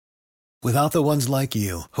Without the ones like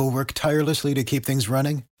you, who work tirelessly to keep things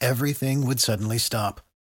running, everything would suddenly stop.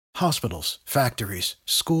 Hospitals, factories,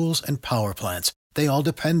 schools, and power plants, they all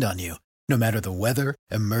depend on you. No matter the weather,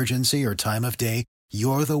 emergency, or time of day,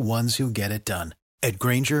 you're the ones who get it done. At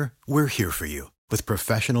Grainger, we're here for you with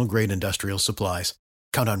professional-grade industrial supplies.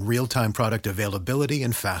 Count on real-time product availability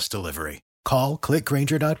and fast delivery. Call,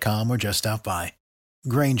 clickgrainger.com, or just stop by.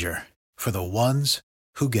 Grainger, for the ones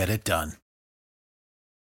who get it done.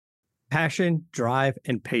 Passion, drive,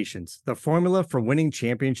 and patience. The formula for winning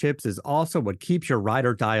championships is also what keeps your ride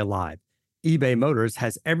or die alive. eBay Motors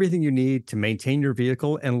has everything you need to maintain your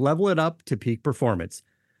vehicle and level it up to peak performance.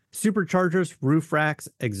 Superchargers, roof racks,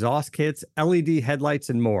 exhaust kits, LED headlights,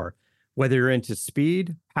 and more. Whether you're into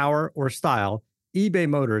speed, power, or style, eBay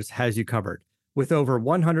Motors has you covered. With over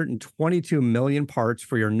 122 million parts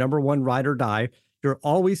for your number one ride or die, you'll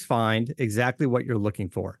always find exactly what you're looking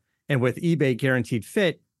for. And with eBay Guaranteed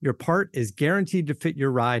Fit, your part is guaranteed to fit your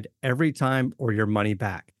ride every time or your money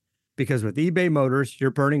back. Because with eBay Motors, you're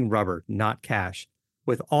burning rubber, not cash.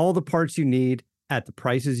 With all the parts you need at the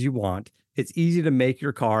prices you want, it's easy to make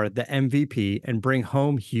your car the MVP and bring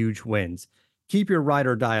home huge wins. Keep your ride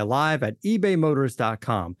or die alive at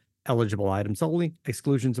ebaymotors.com. Eligible items only.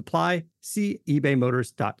 Exclusions apply. See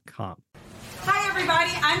ebaymotors.com. Hi, everybody.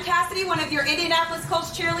 I'm Cassidy, one of your Indianapolis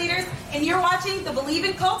Colts cheerleaders, and you're watching the Believe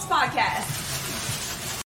in Colts podcast.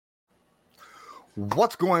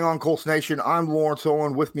 What's going on, Colts Nation? I'm Lawrence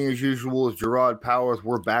Owen. With me, as usual, is Gerard Powers.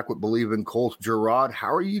 We're back with Believe in Colts. Gerard,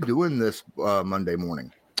 how are you doing this Monday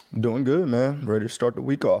morning? Doing good, man. Ready to start the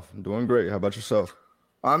week off. I'm doing great. How about yourself?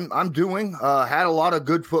 I'm doing. Had a lot of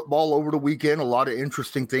good football over the weekend. A lot of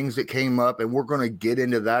interesting things that came up, and we're going to get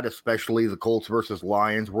into that, especially the Colts versus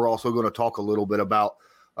Lions. We're also going to talk a little bit about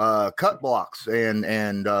cut blocks and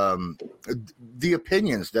the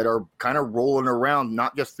opinions that are kind of rolling around,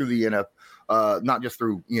 not just through the NFL. Not just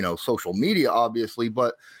through, social media, obviously,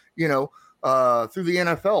 but, through the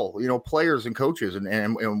NFL, players and coaches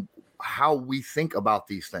and how we think about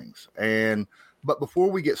these things. But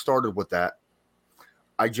before we get started with that,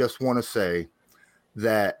 I just want to say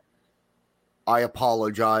that I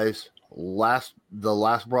apologize. The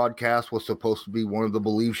last broadcast was supposed to be one of the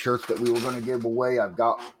Believe shirts that we were going to give away. I've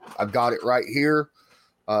got it right here.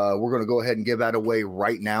 We're going to go ahead and give that away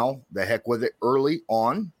right now. The heck with it early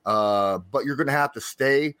on. But you're going to have to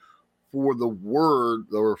stay for the word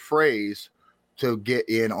or phrase to get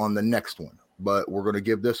in on the next one. But we're going to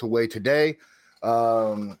give this away today.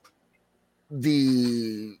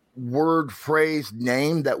 The word, phrase,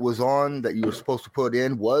 name that was on that you were supposed to put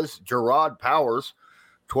in was Gerard Powers.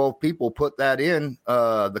 12 people put that in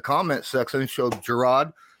the comment section. Showed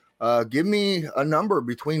Gerard, give me a number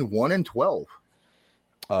between 1 and 12.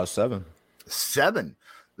 7. 7.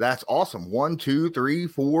 That's awesome. 1, 2, 3,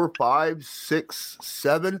 4, 5, 6,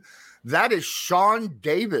 7. That is Sean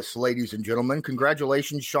Davis, ladies and gentlemen.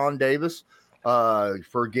 Congratulations, Sean Davis,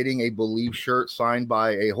 for getting a Believe shirt signed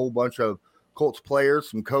by a whole bunch of Colts players,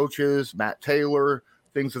 some coaches, Matt Taylor,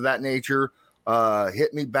 things of that nature.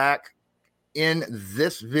 Hit me back in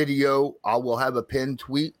this video. I will have a pinned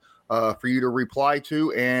tweet for you to reply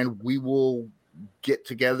to, and we will get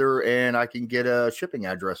together and I can get a shipping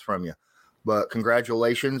address from you. But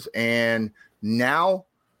congratulations. And now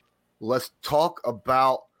let's talk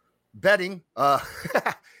about betting.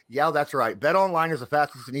 Yeah, that's right. BetOnline is the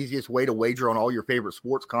fastest and easiest way to wager on all your favorite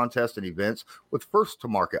sports, contests, and events with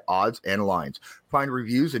first-to-market odds and lines. Find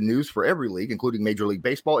reviews and news for every league, including Major League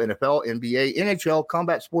Baseball, NFL, NBA, NHL,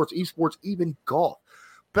 combat sports, esports, even golf.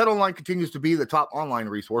 BetOnline continues to be the top online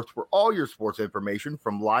resource for all your sports information,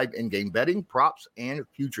 from live in-game betting, props, and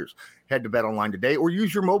futures. Head to BetOnline today or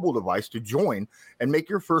use your mobile device to join and make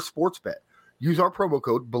your first sports bet. Use our promo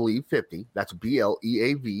code BELIEVE50, that's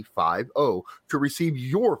BLEAV50, to receive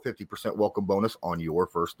your 50% welcome bonus on your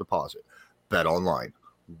first deposit. BetOnline,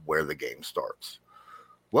 where the game starts.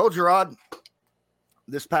 Well, Gerard,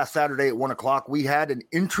 this past Saturday at 1 o'clock, we had an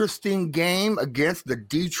interesting game against the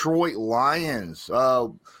Detroit Lions.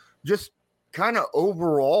 Just kind of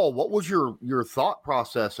overall, what was your thought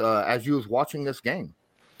process as you was watching this game?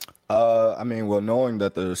 Knowing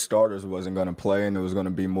that the starters wasn't going to play and it was going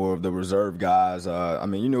to be more of the reserve guys,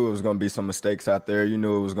 you knew it was going to be some mistakes out there. You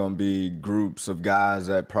knew it was going to be groups of guys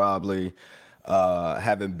that probably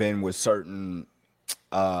haven't been with certain,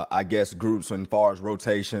 groups as far as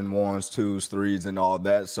rotation, 1s, 2s, 3s, and all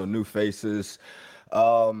that. So new faces.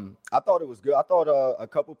 I thought it was good. I thought a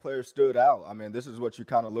couple players stood out. This is what you're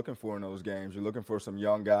kind of looking for in those games. You're looking for some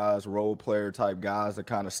young guys, role player type guys that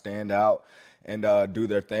kind of stand out and do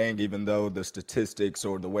their thing, even though the statistics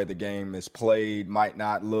or the way the game is played might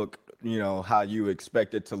not look how you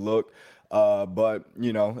expect it to look. But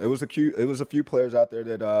it was a few players out there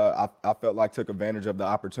that I felt like took advantage of the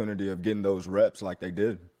opportunity of getting those reps like they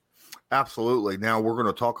did. Absolutely. Now we're going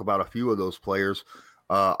to talk about a few of those players.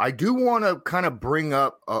 I do want to kind of bring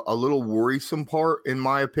up a little worrisome part, in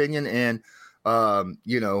my opinion, and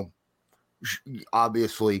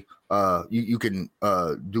obviously you can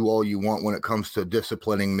do all you want when it comes to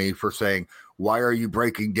disciplining me for saying, why are you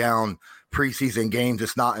breaking down preseason games?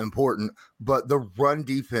 It's not important, but the run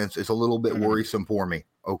defense is a little bit worrisome for me.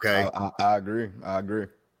 Okay. I agree.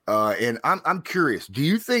 And I'm curious, do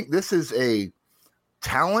you think this is a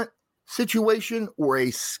talent situation or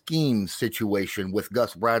a scheme situation with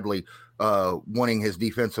Gus Bradley wanting his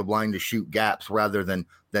defensive line to shoot gaps rather than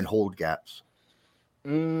hold gaps?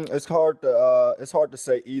 It's hard to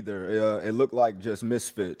say either. It looked like just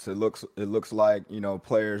misfits. It looks like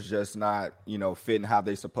players just not fitting how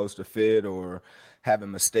they supposed to fit or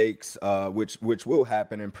having mistakes, which will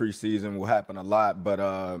happen in preseason, will happen a lot. But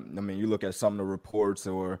you look at some of the reports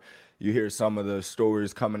or you hear some of the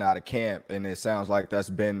stories coming out of camp, and it sounds like that's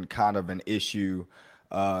been kind of an issue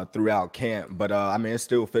throughout camp. But it's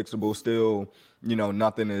still fixable. Still,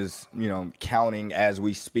 nothing is counting as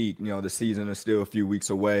we speak. The season is still a few weeks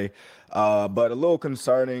away, but a little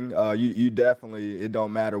concerning. You definitely, it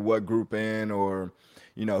don't matter what group in or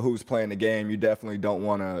who's playing the game. You definitely don't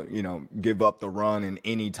want to give up the run in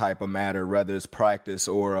any type of matter, whether it's practice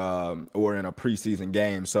or in a preseason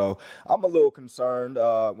game. So I'm a little concerned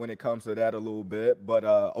when it comes to that a little bit, but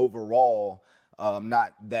overall,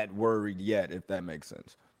 not that worried yet, if that makes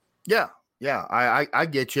sense. Yeah, I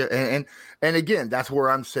get you. And again, that's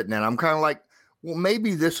where I'm sitting at. I'm kind of like, well,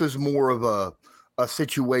 maybe this is more of a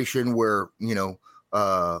situation where,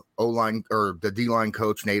 O-line or the D-line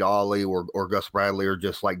coach, Nate Ollie or Gus Bradley are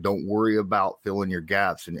just like, don't worry about filling your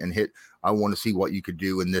gaps and hit. I want to see what you could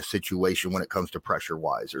do in this situation when it comes to pressure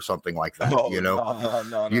wise or something like that. No,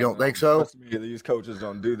 you don't think so? Trust me, these coaches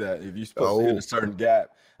don't do that. If you're supposed to hit a certain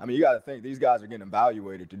gap, you got to think these guys are getting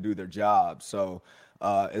evaluated to do their job. So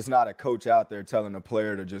it's not a coach out there telling a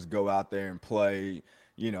player to just go out there and play,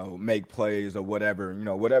 make plays or whatever,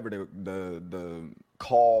 whatever the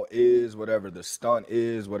call is, whatever the stunt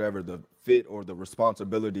is, whatever the fit or the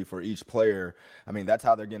responsibility for each player. That's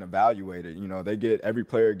how they're getting evaluated. Every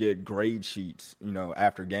player get grade sheets,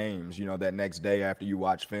 after games, that next day after you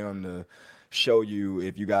watch film to show you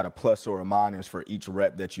if you got a plus or a minus for each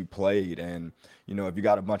rep that you played. And, if you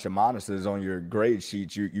got a bunch of minuses on your grade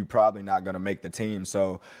sheets, you're probably not going to make the team.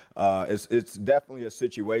 So it's definitely a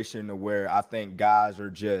situation where I think guys are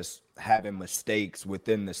just having mistakes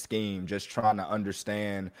within the scheme, just trying to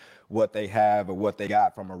understand what they have or what they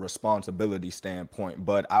got from a responsibility standpoint.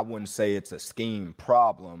 But I wouldn't say it's a scheme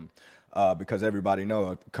problem because everybody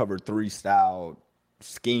knows a cover 3 style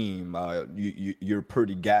scheme, you're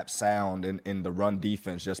pretty gap sound in the run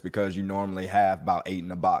defense just because you normally have about 8 in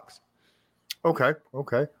the box. Okay.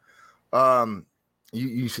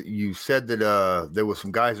 You said that there was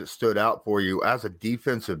some guys that stood out for you as a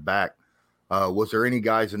defensive back. Was there any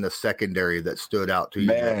guys in the secondary that stood out to you?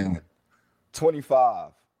 Man,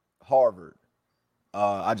 25, Harvard.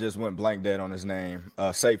 I just went blank dead on his name.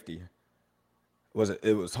 Safety.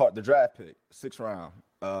 It was hard. The draft pick, 6th round.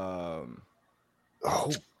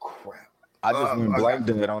 Oh crap! I just went blank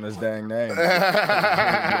dead on his dang name.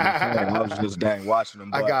 I was just dang watching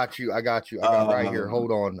him. But, I got you. I got right here.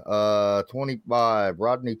 Hold on. 25.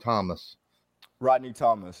 Rodney Thomas.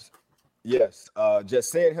 Yes.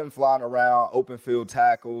 Just seeing him flying around, open field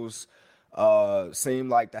tackles, seemed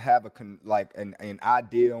like to have an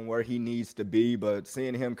idea on where he needs to be, but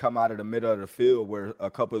seeing him come out of the middle of the field where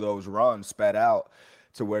a couple of those runs spat out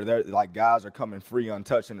to where they're like guys are coming free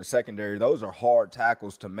untouched in the secondary, those are hard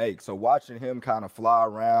tackles to make. So watching him kind of fly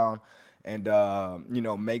around and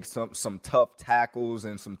make some tough tackles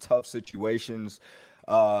and some tough situations,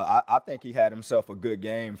 I think he had himself a good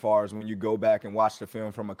game as far as when you go back and watch the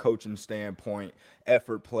film from a coaching standpoint,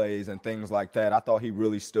 effort plays and things like that. I thought he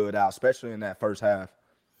really stood out, especially in that first half.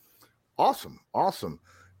 Awesome.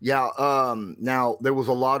 Yeah. Now there was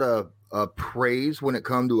a lot of praise when it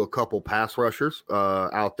come to a couple pass rushers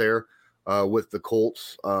out there with the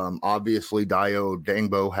Colts. Obviously, Dayo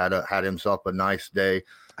Odeyingbo had himself a nice day.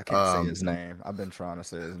 I can't say his name. I've been trying to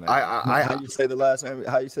say his name. How you say the last name?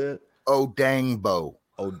 How you say it? Odeyingbo.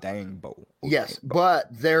 Yes, but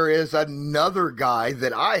there is another guy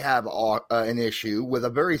that I have an issue with, a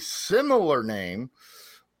very similar name.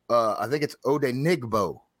 I think it's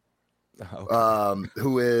Odenigbo. Okay.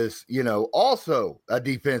 Who is, also a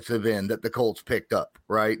defensive end that the Colts picked up,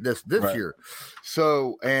 right, this right. year.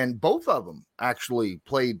 So, and both of them actually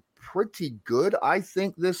played pretty good, I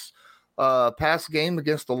think, this pass game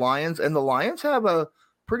against the Lions, and the Lions have a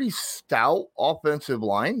pretty stout offensive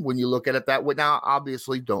line when you look at it that way. Now,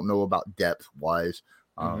 obviously, don't know about depth wise,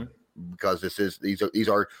 because these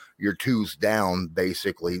are your twos down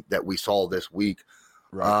basically that we saw this week.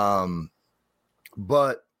 Right.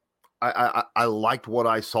 But I liked what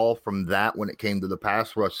I saw from that when it came to the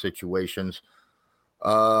pass rush situations.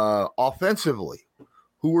 Offensively,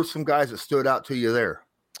 who were some guys that stood out to you there?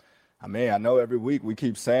 I mean, I know every week we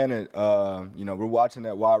keep saying it. We're watching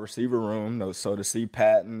that wide receiver room, so to see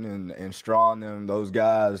Patton and Strawn and those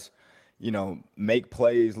guys, make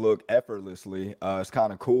plays look effortlessly, it's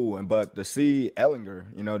kind of cool. But to see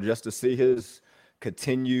Ehlinger, just to see his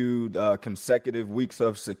continued consecutive weeks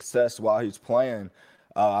of success while he's playing,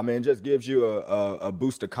 it just gives you a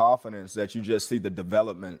boost of confidence that you just see the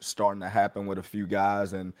development starting to happen with a few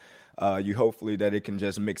guys, and you hopefully that it can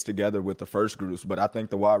just mix together with the first groups. But I think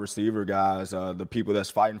the wide receiver guys, the people that's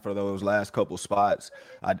fighting for those last couple spots,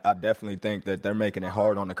 I definitely think that they're making it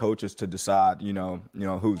hard on the coaches to decide,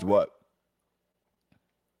 who's what.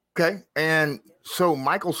 Okay, and so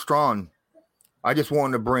Michael Strawn, I just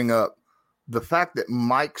wanted to bring up the fact that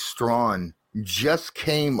Mike Strawn just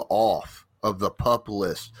came off of the PUP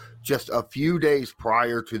list just a few days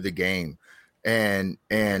prior to the game and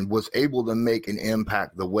was able to make an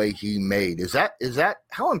impact the way he made. Is that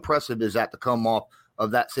how impressive is that to come off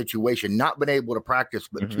of that situation, not been able to practice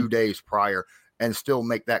but 2 days prior and still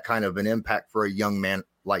make that kind of an impact for a young man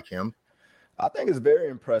like him? I think it's very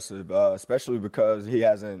impressive, especially because he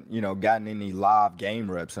hasn't, gotten any live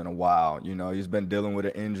game reps in a while. He's been dealing with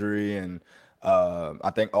an injury and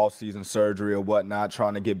I think off-season surgery or whatnot,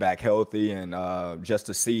 trying to get back healthy, and just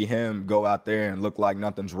to see him go out there and look like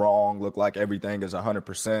nothing's wrong, look like everything is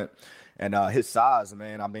 100%. And his size,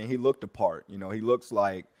 man, he looked the part. He looks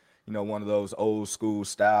like, one of those old school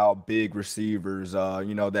style big receivers,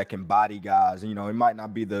 that can body guys. He might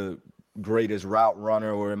not be the greatest route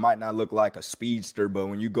runner, or it might not look like a speedster, but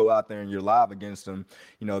when you go out there and you're live against him,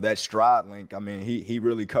 that stride link, he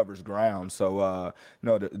really covers ground. So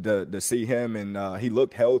to see him, and he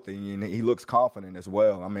looked healthy and he looks confident as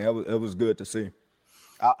well. It was good to see.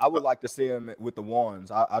 I would like to see him with the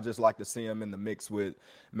ones. I just like to see him in the mix with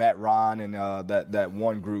Matt Ryan and that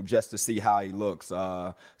one group, just to see how he looks.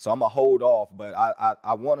 So I'm gonna hold off, but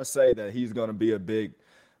I want to say that he's gonna be a big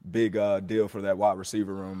deal for that wide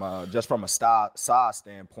receiver room. Just from a size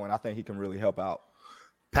standpoint, I think he can really help out.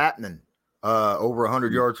 Patman, over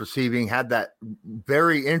 100 yards receiving, had that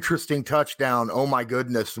very interesting touchdown. Oh my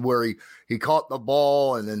goodness, where he caught the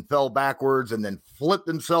ball and then fell backwards and then flipped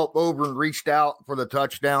himself over and reached out for the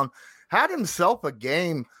touchdown. Had himself a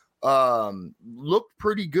game, looked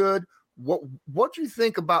pretty good. What do you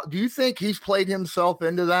think about? Do you think he's played himself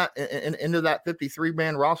into that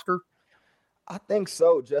 53-man roster? I think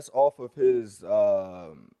so, just off of his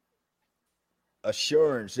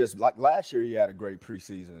assurance. Just like last year, he had a great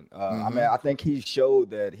preseason. I think he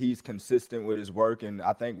showed that he's consistent with his work, and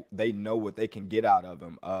I think they know what they can get out of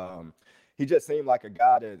him. He just seemed like a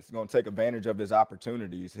guy that's going to take advantage of his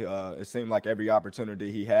opportunities. It seemed like every opportunity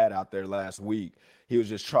he had out there last week, he was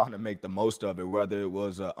just trying to make the most of it, whether it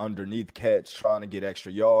was an underneath catch, trying to get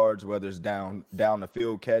extra yards, whether it's down the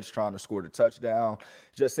field catch, trying to score the touchdown.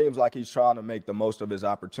 It just seems like he's trying to make the most of his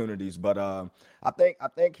opportunities. But I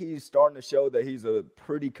think he's starting to show that he's a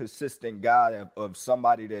pretty consistent guy of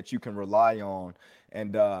somebody that you can rely on.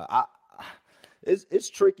 And It's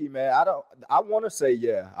tricky, man. I want to say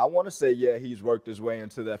yeah, he's worked his way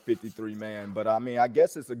into that 53-man. But, I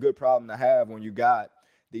guess it's a good problem to have when you got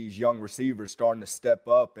these young receivers starting to step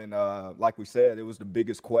up. And like we said, it was the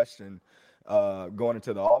biggest question going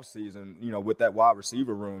into the offseason, with that wide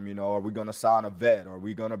receiver room. Are we going to sign a vet? Are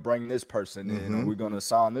we going to bring this person in? Are we going to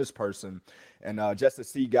sign this person? And just to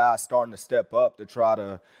see guys starting to step up to try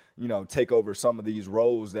to take over some of these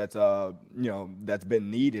roles that's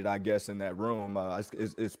been needed, I guess, in that room.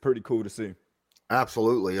 It's pretty cool to see.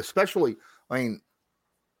 Absolutely. Especially,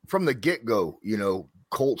 from the get-go,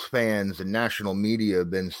 Colts fans and national media have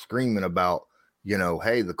been screaming about,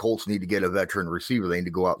 hey, the Colts need to get a veteran receiver. They need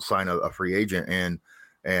to go out and sign a free agent.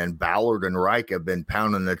 And Ballard and Reich have been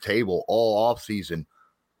pounding the table all offseason.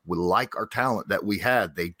 We like our talent that we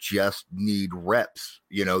had. They just need reps.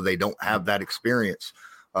 They don't have that experience.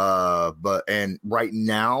 But right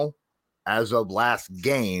now, as of last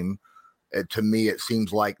game, to me, it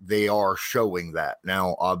seems like they are showing that.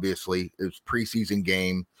 Now, obviously, it's preseason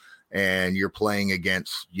game, and you're playing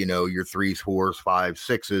against, your 3s, 4s, 5s,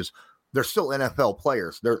 6s. They're still NFL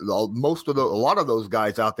players. A lot of those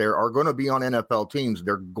guys out there are going to be on NFL teams.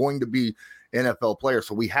 They're going to be NFL players.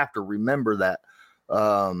 So we have to remember that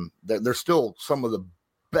they're still some of the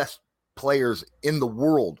best players in the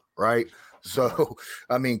world, right? So,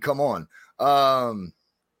 I mean, come on.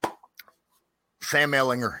 Sam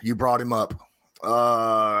Ehlinger, you brought him up.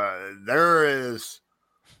 There is,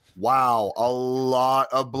 wow, a lot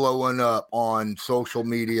of blowing up on social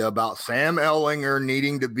media about Sam Ehlinger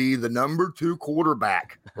needing to be the number 2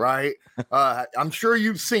 quarterback, right? I'm sure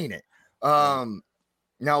you've seen it.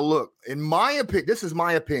 Now, look, in my opinion, this is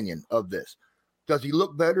my opinion of this. Does he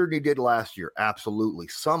look better than he did last year? Absolutely.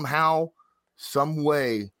 Somehow, some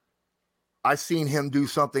way, I've seen him do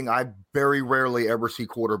something I very rarely ever see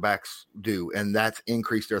quarterbacks do, and that's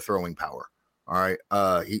increase their throwing power. All right.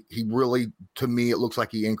 He really, to me, it looks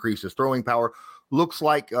like he increased his throwing power. Looks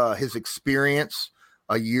like his experience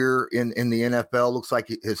a year in the NFL, looks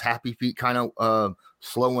like his happy feet kind of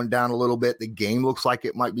slowing down a little bit. The game looks like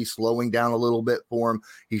it might be slowing down a little bit for him.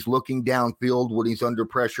 He's looking downfield when he's under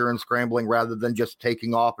pressure and scrambling rather than just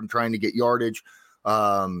taking off and trying to get yardage.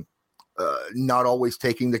 Not always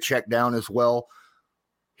taking the check down as well.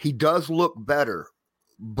 He does look better,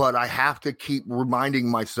 but I have to keep reminding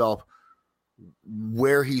myself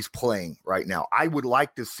where he's playing right now. I would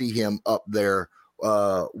like to see him up there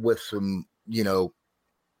with some,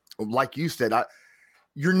 like you said,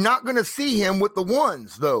 you're not going to see him with the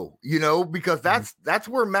ones though, because that's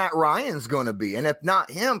where Matt Ryan's going to be. And if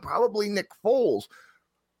not him, probably Nick Foles.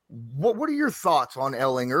 What are your thoughts on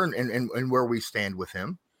Ehlinger and where we stand with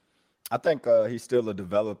him? I think he's still a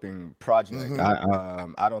developing project.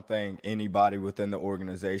 Mm-hmm. I don't think anybody within the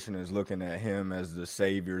organization is looking at him as the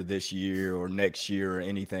savior this year or next year or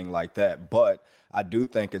anything like that. But I do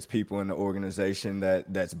think it's people in the organization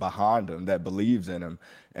that's behind him, that believes in him.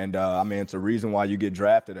 And it's a reason why you get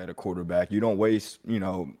drafted at a quarterback. You don't waste,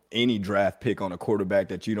 any draft pick on a quarterback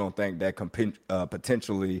that you don't think that can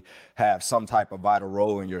potentially have some type of vital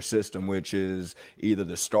role in your system, which is either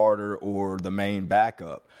the starter or the main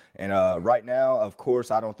backup. And right now, of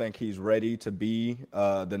course, I don't think he's ready to be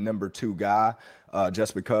the number 2 guy,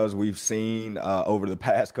 just because we've seen over the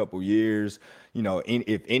past couple years,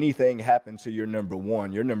 if anything happens to your number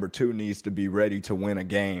 1, your number 2 needs to be ready to win a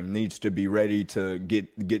game, needs to be ready to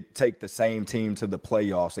take the same team to the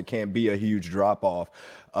playoffs. It can't be a huge drop off.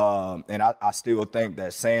 And I still think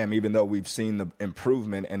that Sam, even though we've seen the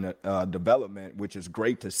improvement and the development, which is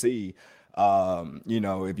great to see,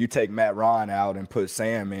 if you take Matt Ryan out and put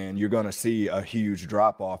Sam in, you're going to see a huge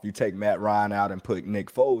drop off. You take Matt Ryan out and put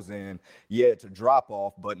Nick Foles in, it's a drop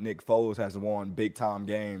off, but Nick Foles has won big time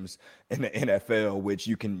games in the NFL, which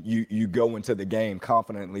you go into the game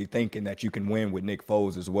confidently thinking that you can win with Nick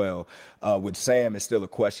Foles as well. With Sam, it's still a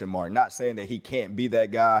question mark. Not saying that he can't be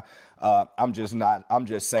that guy. I'm just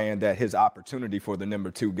saying that his opportunity for the number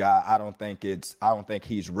 2 guy, I don't think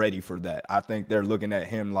he's ready for that. I think they're looking at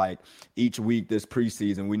him like each week this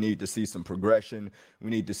preseason, we need to see some progression. We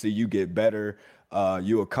need to see you get better.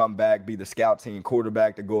 You will come back, be the scout team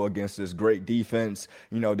quarterback to go against this great defense,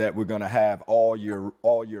 that we're going to have all year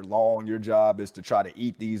long. Your job is to try to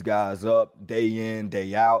eat these guys up day in,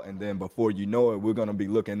 day out. And then before you know it, we're going to be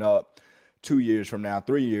looking up 2 years from now,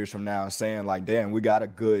 3 years from now, saying like, damn, we got a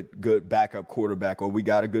good backup quarterback, or we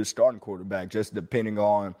got a good starting quarterback, just depending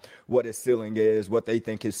on what his ceiling is, what they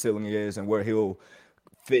think his ceiling is, and where he'll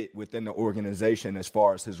fit within the organization as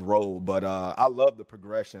far as his role. But I love the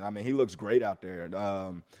progression. He looks great out there.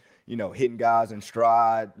 Hitting guys in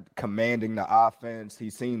stride, commanding the offense. He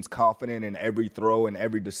seems confident in every throw and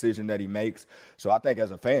every decision that he makes. So I think as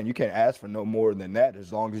a fan, you can't ask for no more than that,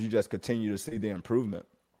 as long as you just continue to see the improvement.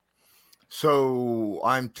 So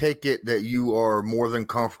I'm take it that you are more than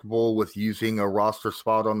comfortable with using a roster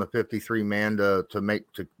spot on the 53-man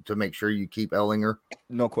to make sure you keep Ehlinger?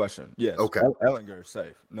 No question. Yes. Okay. Ehlinger is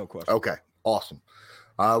safe. No question. Okay. Awesome.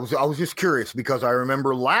 I was just curious because I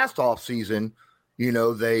remember last offseason,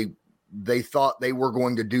 they thought they were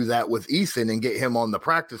going to do that with Eason and get him on the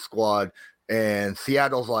practice squad, and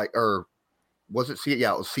Seattle's like, or was it Seattle?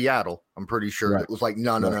 Yeah, it was Seattle. I'm pretty sure. Right. It was like,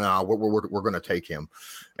 no. We're going to take him.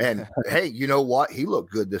 And hey, you know what? He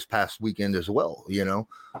looked good this past weekend as well.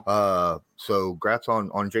 So congrats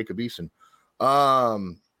on Jacob Eason.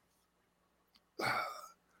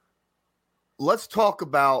 Let's talk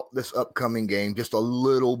about this upcoming game just a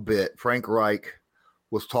little bit. Frank Reich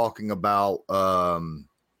was talking about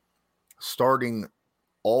starting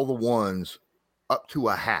all the ones up to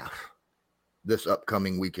a half this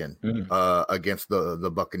upcoming weekend against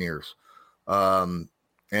the Buccaneers. And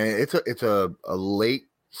it's a late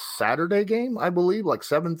Saturday game, I believe, like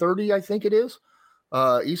 7:30, I think it is,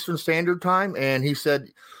 Eastern Standard Time. And he said,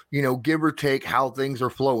 give or take how things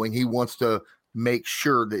are flowing, he wants to make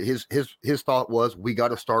sure that his thought was, we got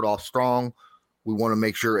to start off strong. We want to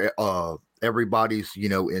make sure everybody's,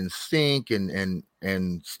 in sync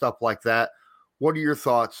and stuff like that. What are your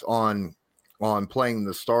thoughts on playing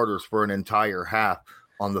the starters for an entire half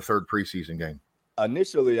on the third preseason game?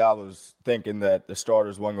 Initially, I was thinking that the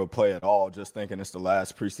starters weren't going to play at all, just thinking it's the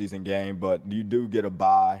last preseason game. But you do get a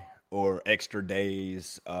bye or extra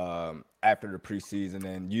days after the preseason,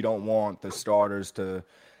 and you don't want the starters to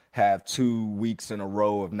have 2 weeks in a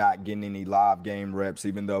row of not getting any live game reps,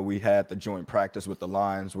 even though we had the joint practice with the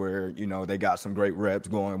Lions where, they got some great reps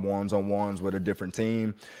going ones-on-ones with a different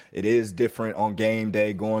team. It is different on game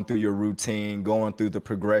day, going through your routine, going through the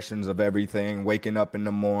progressions of everything, waking up in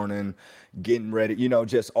the morning, getting ready,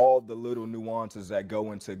 just all the little nuances that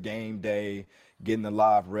go into game day, getting the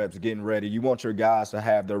live reps, getting ready. You want your guys to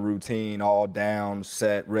have their routine all down,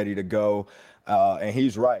 set, ready to go. And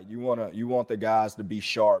he's right. You want the guys to be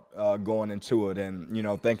sharp going into it.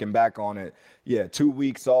 And, thinking back on it, 2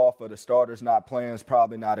 weeks off of the starters not playing is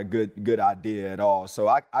probably not a good idea at all. So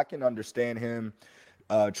I can understand him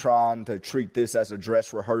trying to treat this as a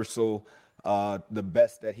dress rehearsal the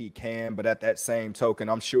best that he can. But at that same token,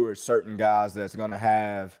 I'm sure certain guys that's going to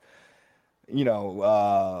have,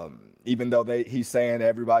 even though he's saying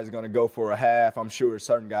everybody's going to go for a half, I'm sure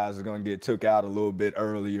certain guys are going to get took out a little bit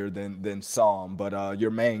earlier than some. But your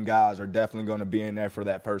main guys are definitely going to be in there for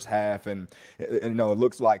that first half. And it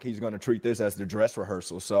looks like he's going to treat this as the dress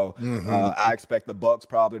rehearsal. So I expect the Bucs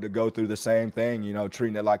probably to go through the same thing,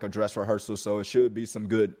 treating it like a dress rehearsal. So it should be some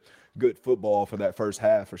good football for that first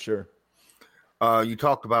half for sure. You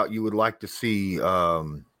talked about you would like to see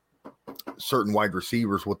certain wide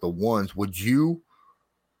receivers with the ones. Would you,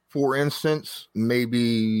 for instance,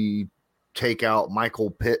 maybe take out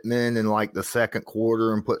Michael Pittman in like the second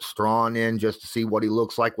quarter and put Strawn in just to see what he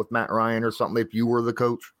looks like with Matt Ryan or something if you were the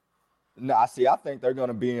coach? No, I think they're going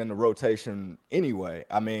to be in the rotation anyway.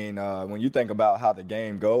 I mean, when you think about how the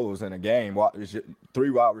game goes in a game, 3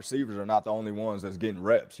 wide receivers are not the only ones that's getting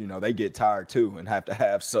reps. They get tired too and have to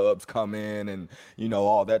have subs come in and,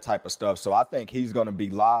 all that type of stuff. So I think he's going to be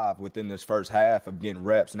live within this first half of getting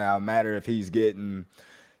reps. Now, it matter if he's getting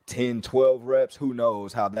 10, 12 reps, who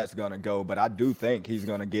knows how that's going to go. But I do think he's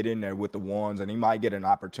going to get in there with the ones, and he might get an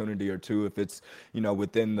opportunity or two if it's,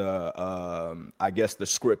 within the, I guess, the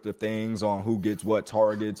script of things on who gets what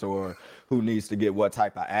targets or who needs to get what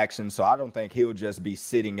type of action. So I don't think he'll just be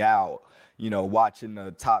sitting out, watching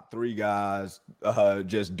the top 3 guys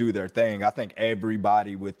just do their thing. I think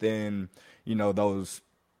everybody within, those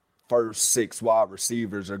first 6 wide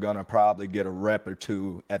receivers are going to probably get a rep or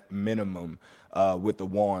two at minimum with the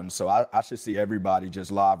one. So I should see everybody just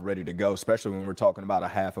live, ready to go, especially when we're talking about a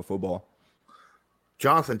half of football.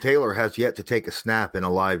 Jonathan Taylor has yet to take a snap in a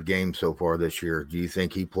live game so far this year. Do you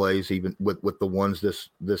think he plays even with the ones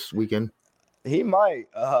this weekend? He might.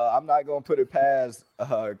 I'm not going to put it past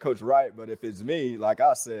Coach Wright, but if it's me, like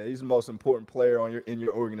I said, he's the most important player in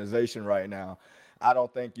your organization right now. I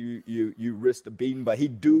don't think you risk the beating, but he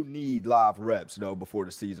do need live reps though before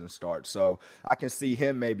the season starts. So I can see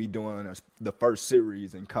him maybe doing the first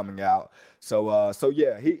series and coming out. So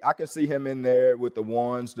I can see him in there with the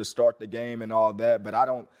ones to start the game and all that. But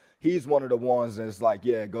he's one of the ones that's like,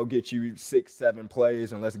 go get you 6-7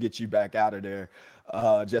 plays and let's get you back out of there.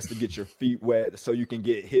 Just to get your feet wet so you can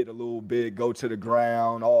get hit a little bit, go to the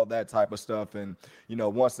ground, all that type of stuff. And,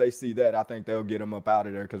 once they see that, I think they'll get him up out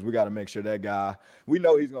of there because we got to make sure that guy, we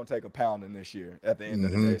know he's going to take a pounding this year at the end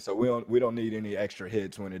of the day. So we don't need any extra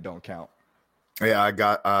hits when it don't count. Yeah, I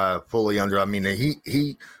got fully under. I mean,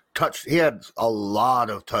 he had a lot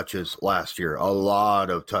of touches last year,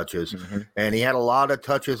 and he had a lot of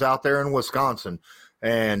touches out there in Wisconsin.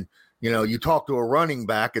 And, you talk to a running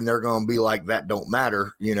back and they're going to be like, that don't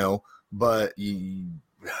matter, but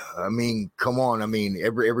I mean, come on. I mean,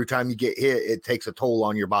 every time you get hit, it takes a toll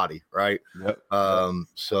on your body. Right. Yep.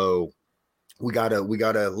 So we gotta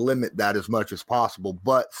limit that as much as possible,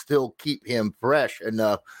 but still keep him fresh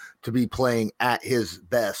enough to be playing at his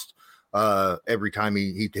best every time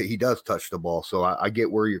he does touch the ball. So I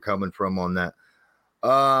get where you're coming from on that.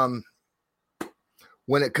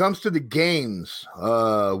 When it comes to the games,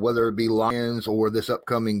 whether it be Lions or this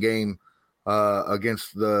upcoming game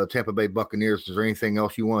against the Tampa Bay Buccaneers, is there anything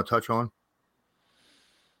else you want to touch on?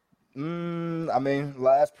 I mean,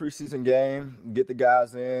 last preseason game, get the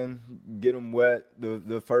guys in, get them wet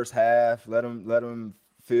the first half, let them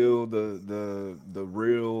feel the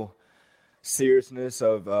real seriousness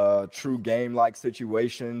of true game-like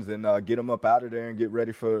situations, and get them up out of there and get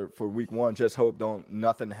ready for week one. Just hope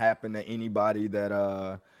nothing happen to anybody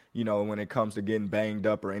that when it comes to getting banged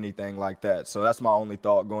up or anything like that. So that's my only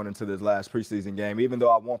thought going into this last preseason game. Even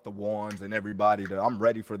though I want the Warrens and everybody I'm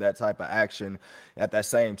ready for that type of action. At that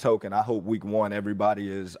same token, I hope week 1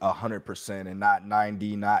 everybody is 100% and not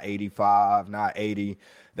 90, not 85, not 80.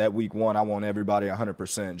 That week 1, I want everybody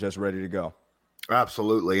 100% just ready to go.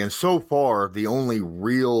 Absolutely. And so far, the only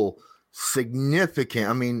real significant,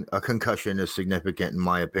 I mean, a concussion is significant in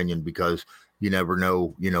my opinion, because you never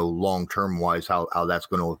know, long-term wise, how that's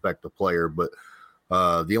going to affect the player. But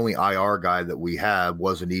the only IR guy that we had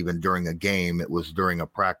wasn't even during a game. It was during a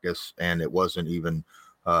practice, and it wasn't even,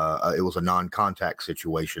 it was a non-contact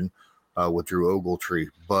situation with Drew Ogletree.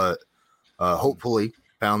 But hopefully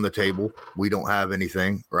found the table. We don't have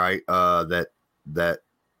anything, right, that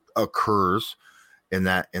occurs in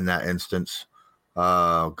that instance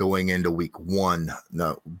going into week 1.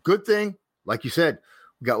 No, good thing, like you said,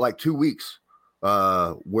 we got like 2 weeks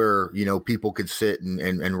where people could sit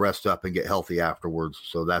and rest up and get healthy afterwards.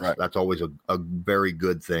 So that's always a very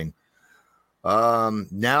good thing.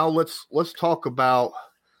 Now let's talk about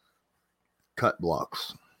cut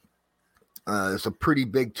blocks. It's a pretty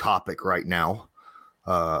big topic right now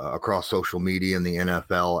across social media and the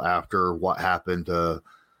NFL after what happened to,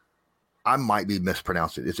 I might be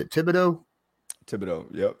mispronouncing it. Is it Thibodeau? Thibodeau,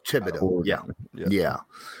 yep. Thibodeau, yeah.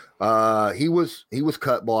 He was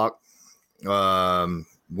cut blocked.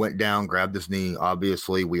 Went down, grabbed his knee.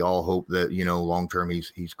 Obviously, we all hope that long term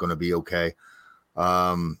he's going to be okay.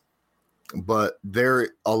 But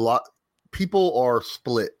people are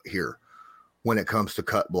split here when it comes to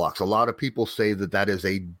cut blocks. A lot of people say that is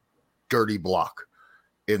a dirty block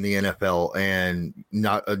in the NFL, and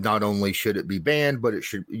not only should it be banned, but it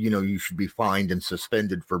should you should be fined and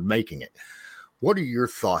suspended for making it. What are your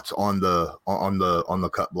thoughts on the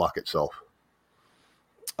cut block itself?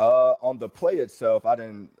 On the play itself,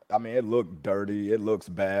 it looked dirty. It looks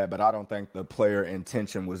bad, but I don't think the player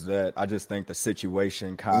intention was that. I just think the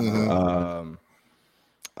situation kind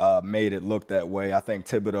of made it look that way. I think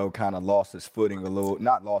Thibodeau kind of lost his footing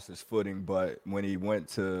not lost his footing, but when he went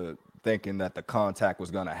to thinking that the contact was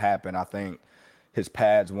going to happen, I think his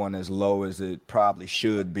pads weren't as low as it probably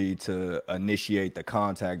should be to initiate the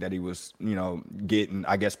contact that he was, getting,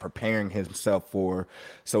 I guess, preparing himself for.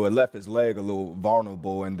 So it left his leg a little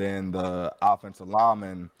vulnerable. And then the offensive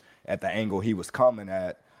lineman at the angle he was coming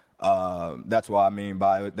at, that's what I mean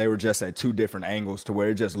by it. They were just at 2 different angles to where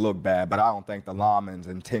it just looked bad. But I don't think the lineman's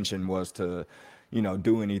intention was to,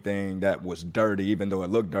 do anything that was dirty, even though it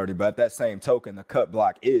looked dirty. But at that same token, the cut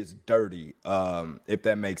block is dirty, if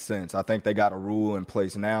that makes sense. I think they got a rule in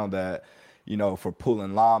place now that, for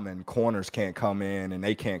pulling linemen, corners can't come in and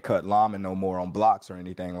they can't cut linemen no more on blocks or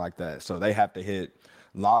anything like that. So they have to hit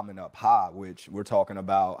linemen up high, which we're talking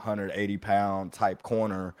about 180-pound type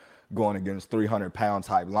corner going against 300-pound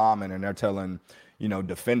type linemen. And they're telling,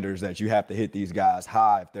 defenders that you have to hit these guys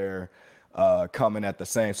high if they're coming at the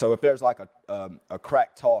same. So if there's like a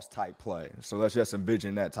crack toss type play, so let's just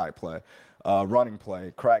envision that type play, running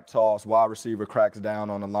play, crack toss, wide receiver cracks down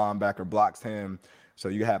on the linebacker, blocks him. So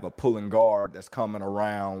you have a pulling guard that's coming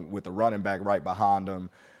around with the running back right behind him.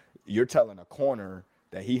 You're telling a corner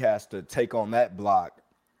that he has to take on that block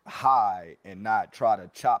high and not try to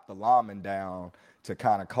chop the lineman down to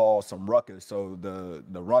kind of cause some ruckus. So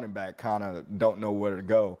the running back kind of don't know where to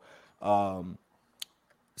go.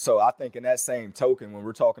 So I think in that same token, when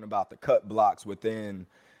we're talking about the cut blocks within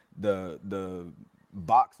the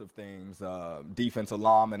box of things, defensive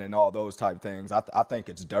linemen and all those type things, I think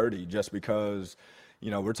it's dirty just because,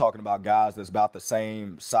 we're talking about guys that's about the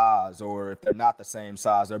same size, or if they're not the same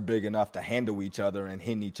size, they're big enough to handle each other and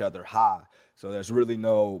hit each other high. So there's really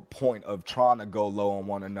no point of trying to go low on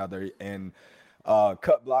one another. And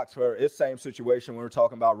cut blocks for it's same situation when we're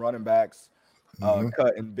talking about running backs.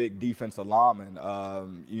 Cutting big defensive linemen,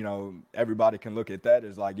 everybody can look at that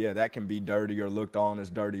as like, yeah, that can be dirty or looked on as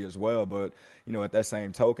dirty as well. But, at that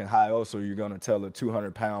same token, how else are you going to tell a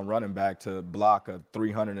 200-pound running back to block a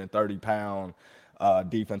 330-pound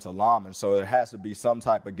defensive lineman? So there has to be some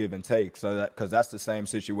type of give and take. So because that's the same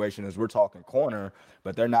situation as we're talking corner,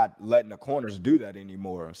 but they're not letting the corners do that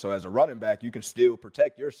anymore. So as a running back, you can still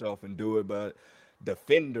protect yourself and do it, but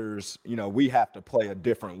defenders, we have to play a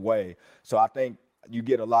different way. So I think you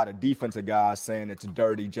get a lot of defensive guys saying it's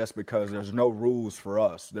dirty just because there's no rules for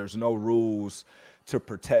us. There's no rules to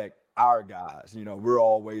protect our guys. We're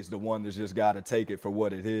always the one that's just got to take it for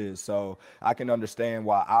what it is. So I can understand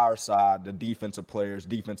why our side, the defensive players,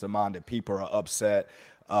 defensive-minded people are upset.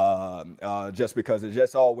 just because it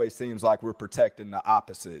just always seems like we're protecting the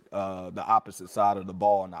opposite side of the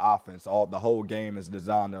ball in the offense. The whole game is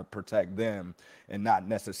designed to protect them and not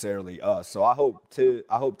necessarily us. So I hope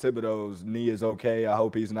Thibodeau's knee is okay. I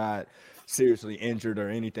hope he's not seriously injured or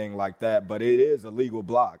anything like that. But it is a legal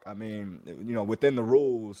block. I mean, within the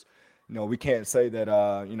rules, we can't say that,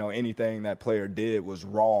 anything that player did was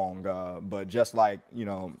wrong. But just like,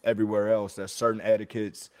 everywhere else, there's certain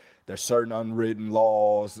etiquettes, there's certain unwritten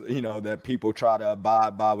laws, that people try to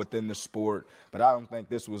abide by within the sport. But I don't think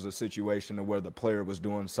this was a situation where the player was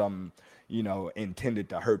doing something, intended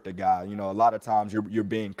to hurt the guy. A lot of times you're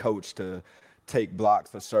being coached to take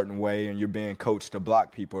blocks a certain way, and you're being coached to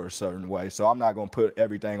block people a certain way. So I'm not going to put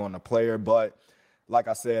everything on the player, but like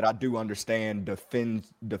I said, I do understand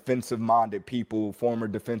defensive-minded people, former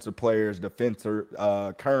defensive players,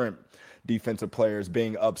 current defensive players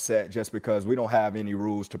being upset just because we don't have any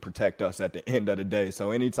rules to protect us at the end of the day.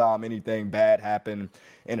 So anytime anything bad happened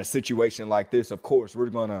in a situation like this, of course, we're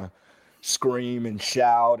going to scream and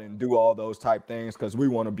shout and do all those type things because we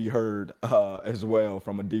want to be heard as well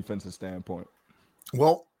from a defensive standpoint.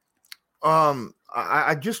 Well,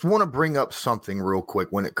 I just want to bring up something real quick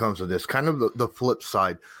when it comes to this, kind of the flip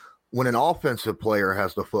side. When an offensive player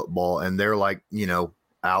has the football and they're like,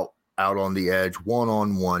 out on the edge,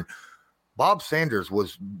 one-on-one, Bob Sanders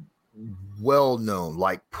was well known,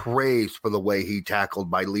 like praised for the way he tackled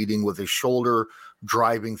by leading with his shoulder,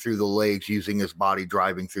 driving through the legs, using his body,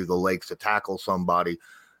 driving through the legs to tackle somebody.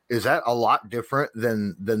 Is that a lot different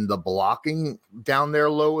than the blocking down there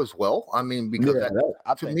low as well? I mean, because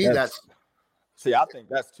I think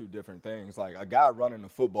that's two different things. Like a guy running the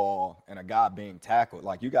football and a guy being tackled,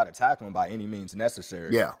 like you got to tackle him by any means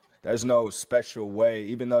necessary. Yeah. There's no special way,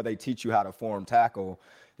 even though they teach you how to form tackle,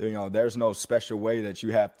 there's no special way that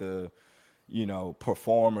you have to,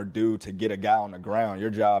 perform or do to get a guy on the ground. Your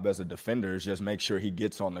job as a defender is just make sure he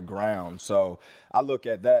gets on the ground. So I look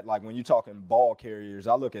at that, like when you're talking ball carriers,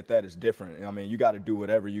 I look at that as different. I mean, you got to do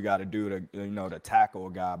whatever you got to do to, to tackle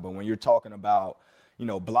a guy. But when you're talking about,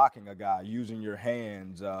 blocking a guy, using your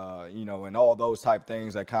hands, and all those type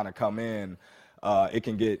things that kind of come in, it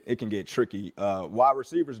can get tricky. Wide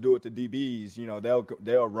receivers do it to DBs.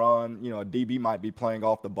 They'll run. A DB might be playing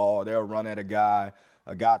off the ball. They'll run at a guy.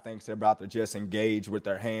 A guy thinks they're about to just engage with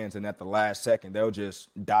their hands, and at the last second, they'll just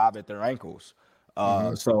dive at their ankles.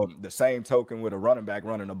 So the same token with a running back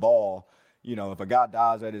running the ball, if a guy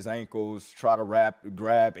dives at his ankles, try to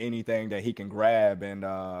grab anything that he can grab, and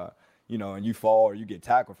and you fall or you get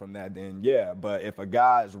tackled from that, then yeah. But if a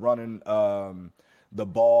guy is running the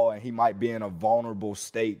ball and he might be in a vulnerable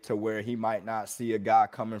state to where he might not see a guy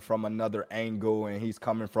coming from another angle and he's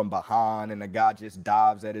coming from behind and the guy just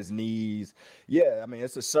dives at his knees. Yeah, I mean,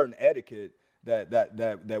 it's a certain etiquette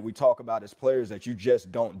that we talk about as players that you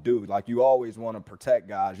just don't do. Like, you always want to protect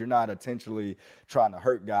guys. You're not intentionally trying to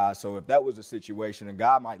hurt guys. So if that was a situation, a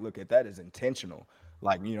guy might look at that as intentional.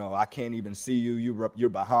 Like, I can't even see you. You're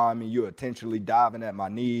behind me. You're intentionally diving at my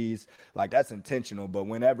knees. Like, that's intentional. But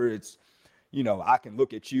whenever it's, I can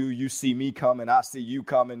look at you, you see me coming, I see you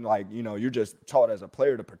coming, like, you're just taught as a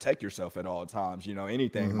player to protect yourself at all times.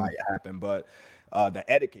 Anything might happen, but the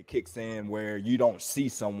etiquette kicks in where you don't see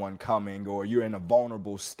someone coming or you're in a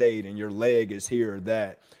vulnerable state and your leg is here or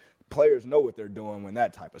that. Players know what they're doing when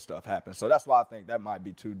that type of stuff happens. So that's why I think that might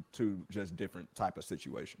be two just different type of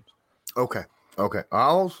situations. Okay.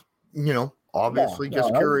 I was, obviously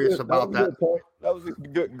just curious about that. That was a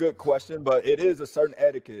good question, but it is a certain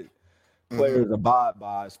etiquette players abide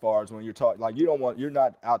by as far as when you're talking, like, you're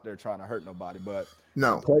not out there trying to hurt nobody, but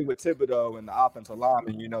no, play with Thibodeau and the offensive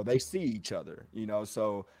lineman, they see each other,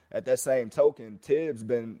 so at that same token,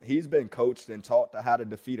 he's been coached and taught to how to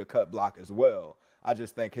defeat a cut block as well. I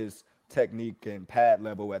just think his technique and pad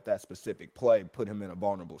level at that specific play put him in a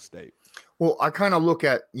vulnerable state. Well, I kind of look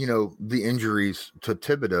at, the injuries to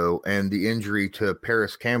Thibodeau and the injury to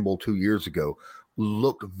Paris Campbell 2 years ago.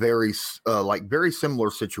 Look very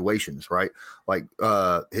similar situations, right? Like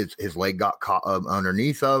his leg got caught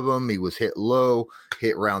underneath of him. He was hit low,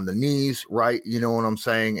 hit around the knees, right? You know what I'm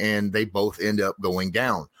saying? And they both end up going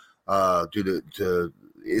down due to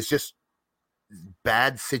it's just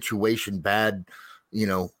bad situation, bad,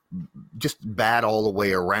 just bad all the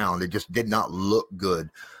way around. It just did not look good.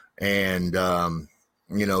 And,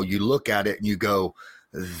 you look at it and you go,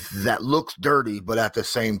 that looks dirty, but at the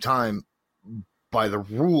same time, by the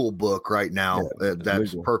rule book right now,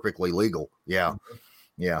 that's legal. Perfectly legal. Yeah.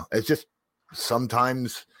 It's just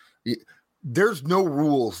sometimes there's no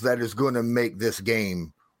rules that is going to make this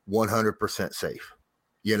game 100% safe.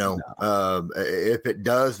 If it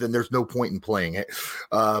does, then there's no point in playing it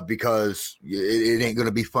because it ain't going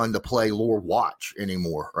to be fun to play Lore Watch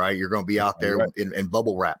anymore, right? You're going to be out there in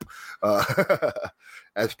bubble wrap,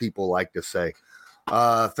 as people like to say.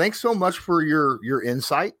 Thanks so much for your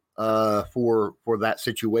insight for that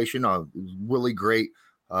situation. Really great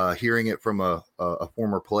hearing it from a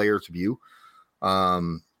former player's view.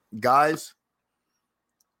 Guys,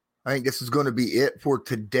 I think this is going to be it for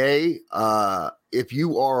today. If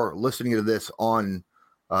you are listening to this on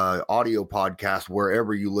audio podcast,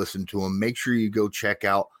 wherever you listen to them, make sure you go check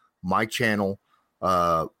out my channel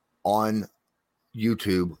on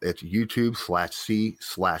YouTube. It's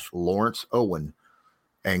YouTube/C/Lawrence Owen,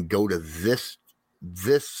 and go to this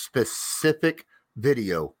specific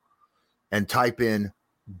video and type in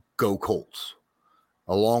Go Colts.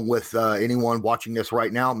 Along with anyone watching this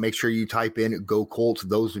right now, make sure you type in Go Colts.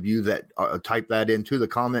 Those of you that type that into the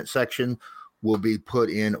comment section will be put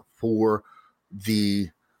in for the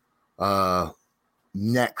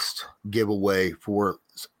next giveaway for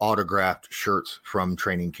autographed shirts from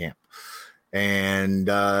training camp. And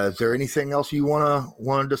is there anything else you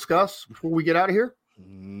want to discuss before we get out of here?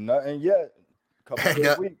 Nothing yet.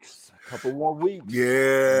 Couple more weeks.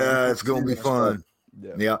 Yeah, it's going to be fun.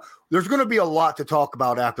 Yeah. There's going to be a lot to talk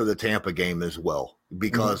about after the Tampa game as well,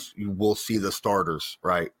 because you will see the starters,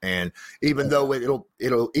 right? And even though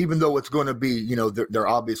even though it's going to be, they're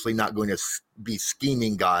obviously not going to be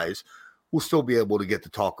scheming guys, we'll still be able to get to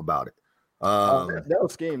talk about it. They'll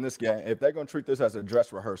scheme this game. If they're going to treat this as a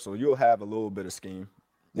dress rehearsal, you'll have a little bit of scheme.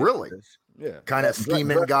 Really? Yeah. Kind of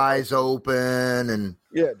scheming guys open and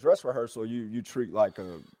dress rehearsal. You treat like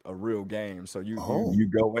a real game. So you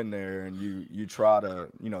go in there and you try to,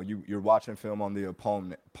 you're watching film on the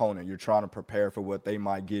opponent. You're trying to prepare for what they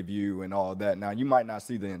might give you and all that. Now you might not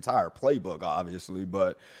see the entire playbook, obviously,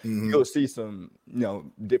 but you'll see some,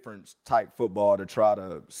 different type football to try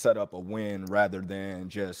to set up a win rather than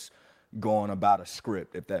just going about a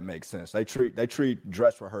script, if that makes sense. They treat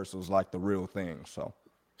dress rehearsals like the real thing.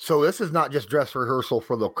 So this is not just dress rehearsal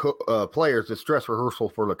for the players; it's dress rehearsal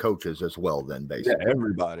for the coaches as well. Then, basically, yeah,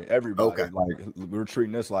 everybody. Okay. Like we're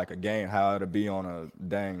treating this like a game, how it'll be on a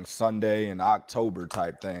dang Sunday in October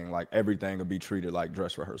type thing. Like everything will be treated like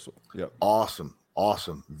dress rehearsal. Yep. Awesome.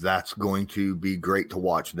 That's going to be great to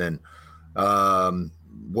watch. Then,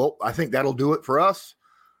 well, I think that'll do it for us.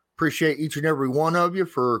 Appreciate each and every one of you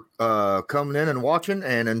for coming in and watching.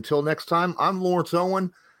 And until next time, I'm Lawrence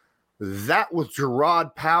Owen. That was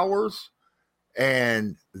Gerard Powers,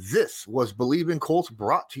 and this was Believe in Colts,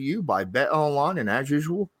 brought to you by Bet Online. And as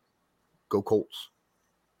usual, go Colts.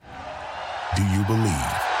 Do you believe?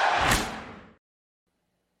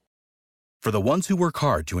 For the ones who work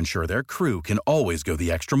hard to ensure their crew can always go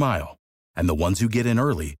the extra mile, and the ones who get in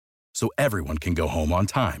early so everyone can go home on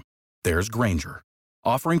time, there's Grainger,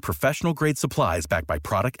 offering professional-grade supplies backed by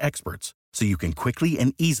product experts so you can quickly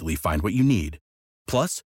and easily find what you need.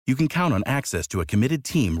 Plus, you can count on access to a committed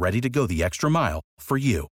team ready to go the extra mile for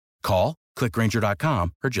you. Call, click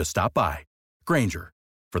Grainger.com, or just stop by. Grainger,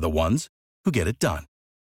 for the ones who get it done.